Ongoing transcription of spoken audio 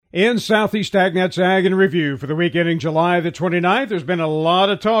In Southeast AgNet's Ag in Review for the week ending July the 29th, there's been a lot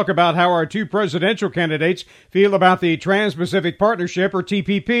of talk about how our two presidential candidates feel about the Trans-Pacific Partnership, or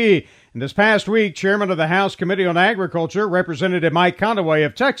TPP. And this past week, Chairman of the House Committee on Agriculture, Representative Mike Conaway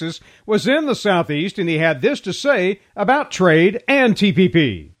of Texas, was in the Southeast, and he had this to say about trade and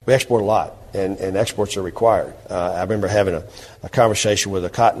TPP. We export a lot, and exports are required. I remember having a conversation with a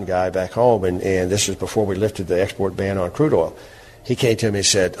cotton guy back home, and this was before we lifted the export ban on crude oil. He came to me and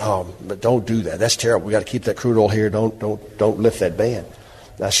said, but don't do that. That's terrible. We got to keep that crude oil here. Don't lift that ban.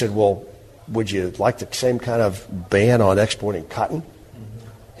 And I said, well, would you like the same kind of ban on exporting cotton?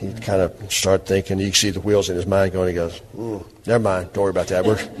 He kind of started thinking. You can see the wheels in his mind going. He goes, never mind. Don't worry about that.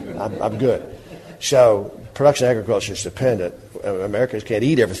 I'm good. So production agriculture is dependent. Americans can't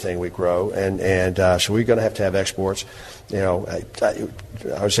eat everything we grow, and so we're going to have exports. You know,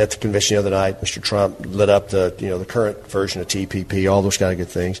 I was at the convention the other night. Mr. Trump lit up the current version of TPP, all those kind of good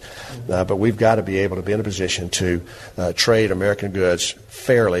things. But we've got to be able to be in a position to trade American goods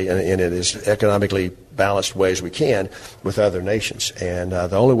fairly and in as economically balanced way as we can with other nations. And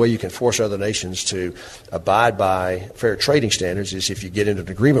the only way you can force other nations to abide by fair trading standards is if you get into an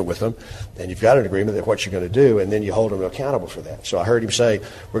agreement with them, and you've got an agreement that what you're going to do, and then you hold them accountable for that. So I heard him say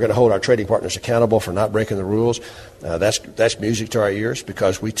we're going to hold our trading partners accountable for not breaking the rules. That's music to our ears,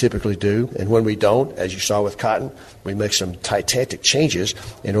 because we typically do. And when we don't, as you saw with cotton, we make some titanic changes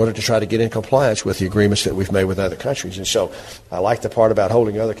in order to try to get in compliance with the agreements that we've made with other countries. And so I like the part about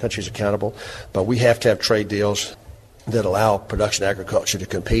holding other countries accountable, but we have to have trade deals that allow production agriculture to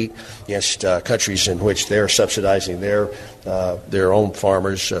compete against countries in which they're subsidizing their own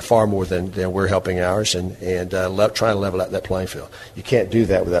farmers far more than we're helping ours, and trying to level out that playing field. You can't do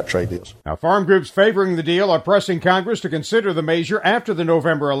that without trade deals. Now, farm groups favoring the deal are pressing Congress to consider the measure after the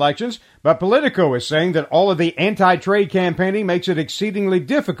November elections, but Politico is saying that all of the anti-trade campaigning makes it exceedingly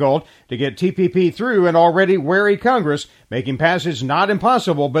difficult to get TPP through an already wary Congress, making passage not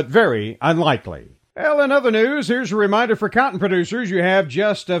impossible but very unlikely. Well, in other news, here's a reminder for cotton producers. You have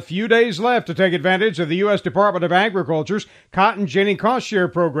just a few days left to take advantage of the U.S. Department of Agriculture's Cotton Ginning Cost Share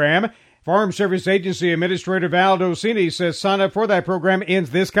Program. Farm Service Agency Administrator Val Docini says sign up for that program ends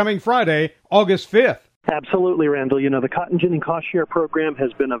this coming Friday, August 5th. Absolutely, Randall. You know, the Cotton Ginning Cost Share Program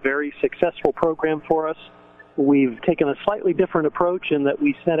has been a very successful program for us. We've taken a slightly different approach in that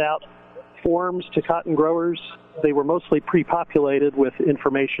we sent out forms to cotton growers. They were mostly pre-populated with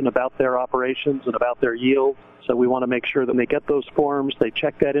information about their operations and about their yield. So we want to make sure that they get those forms, they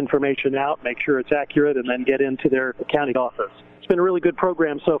check that information out, make sure it's accurate, and then get into their county office. It's been a really good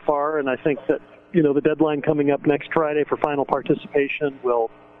program so far, and I think that, the deadline coming up next Friday for final participation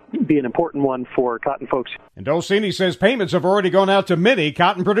will be an important one for cotton folks. And Docini says payments have already gone out to many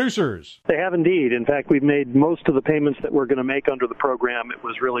cotton producers. They have indeed. In fact, we've made most of the payments that we're going to make under the program. It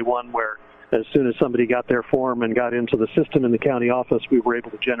was really one where as soon as somebody got their form and got into the system in the county office, we were able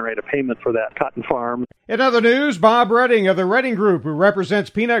to generate a payment for that cotton farm. In other news, Bob Redding of the Redding Group, who represents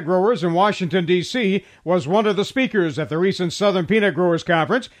peanut growers in Washington, D.C., was one of the speakers at the recent Southern Peanut Growers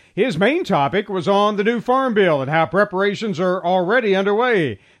Conference. His main topic was on the new Farm Bill and how preparations are already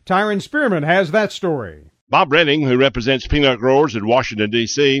underway. Tyron Spearman has that story. Bob Redding, who represents peanut growers in Washington,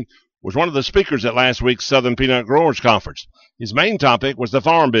 D.C., was one of the speakers at last week's Southern Peanut Growers Conference. His main topic was the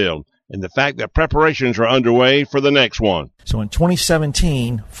Farm Bill and the fact that preparations are underway for the next one. So in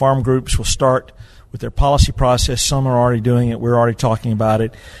 2017, farm groups will start with their policy process. Some are already doing it. We're already talking about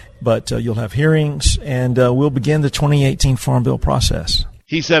it. But you'll have hearings, and we'll begin the 2018 Farm Bill process.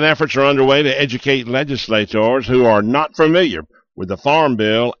 He said efforts are underway to educate legislators who are not familiar with the Farm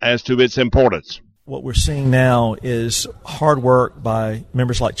Bill as to its importance. What we're seeing now is hard work by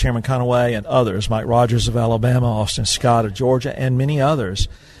members like Chairman Conaway and others, Mike Rogers of Alabama, Austin Scott of Georgia, and many others,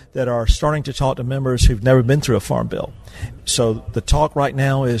 that are starting to talk to members who've never been through a farm bill. So the talk right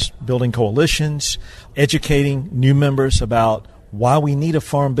now is building coalitions, educating new members about why we need a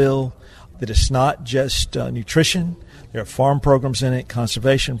farm bill, that it's not just nutrition. There are farm programs in it,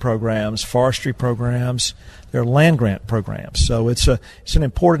 conservation programs, forestry programs. There are land grant programs. So it's an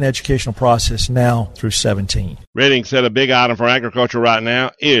important educational process now through 17. Redding said a big item for agriculture right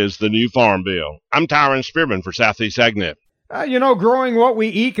now is the new Farm Bill. I'm Tyron Spearman for Southeast AgNet. Growing what we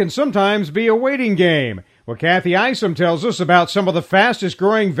eat can sometimes be a waiting game. Well, Kathy Isom tells us about some of the fastest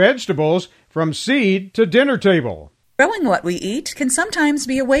growing vegetables from seed to dinner table. Growing what we eat can sometimes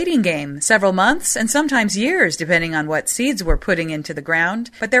be a waiting game, several months and sometimes years, depending on what seeds we're putting into the ground.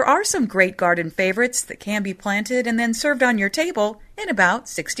 But there are some great garden favorites that can be planted and then served on your table in about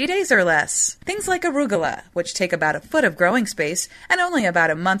 60 days or less. Things like arugula, which take about a foot of growing space and only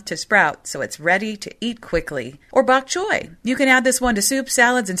about a month to sprout, so it's ready to eat quickly. Or bok choy. You can add this one to soup,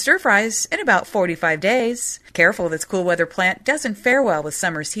 salads, and stir-fries in about 45 days. Careful, this cool weather plant doesn't fare well with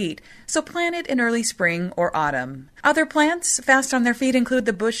summer's heat, so plant it in early spring or autumn. Other plants fast on their feet include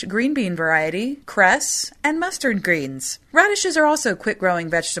the bush green bean variety, cress, and mustard greens. Radishes are also quick-growing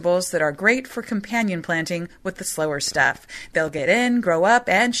vegetables that are great for companion planting with the slower stuff. They'll get in, grow up,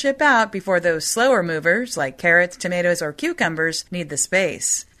 and ship out before those slower movers like carrots, tomatoes, or cucumbers need the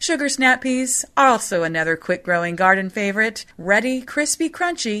space. Sugar snap peas are also another quick-growing garden favorite, ready, crispy,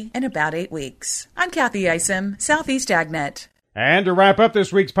 crunchy in about 8 weeks. I'm Kathy Isom, Southeast AgNet. And to wrap up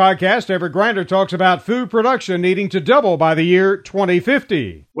this week's podcast, Everett Grinder talks about food production needing to double by the year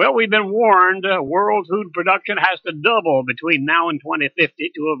 2050. Well, we've been warned world food production has to double between now and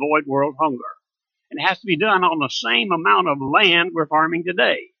 2050 to avoid world hunger. It has to be done on the same amount of land we're farming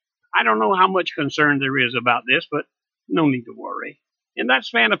today. I don't know how much concern there is about this, but no need to worry. In that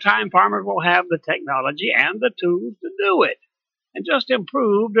span of time, farmers will have the technology and the tools to do it. And just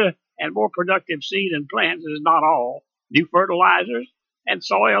improved and more productive seed and plants is not all. New fertilizers and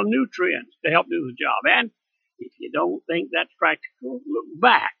soil nutrients to help do the job. And if you don't think that's practical, look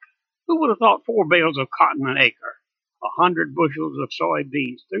back. Who would have thought 4 bales of cotton an acre, 100 bushels of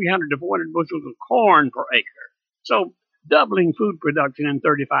soybeans, 300 to 400 bushels of corn per acre? So doubling food production in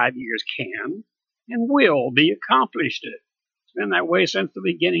 35 years can and will be accomplished. It's been that way since the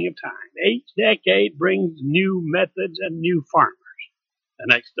beginning of time. Each decade brings new methods and new farmers. The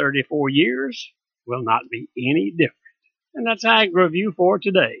next 34 years will not be any different. And that's Ag Review for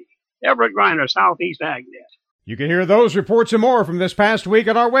today. Everett Grinder, Southeast AgNet. You can hear those reports and more from this past week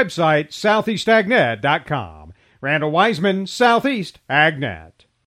at our website, southeastagnet.com. Randall Wiseman, Southeast AgNet.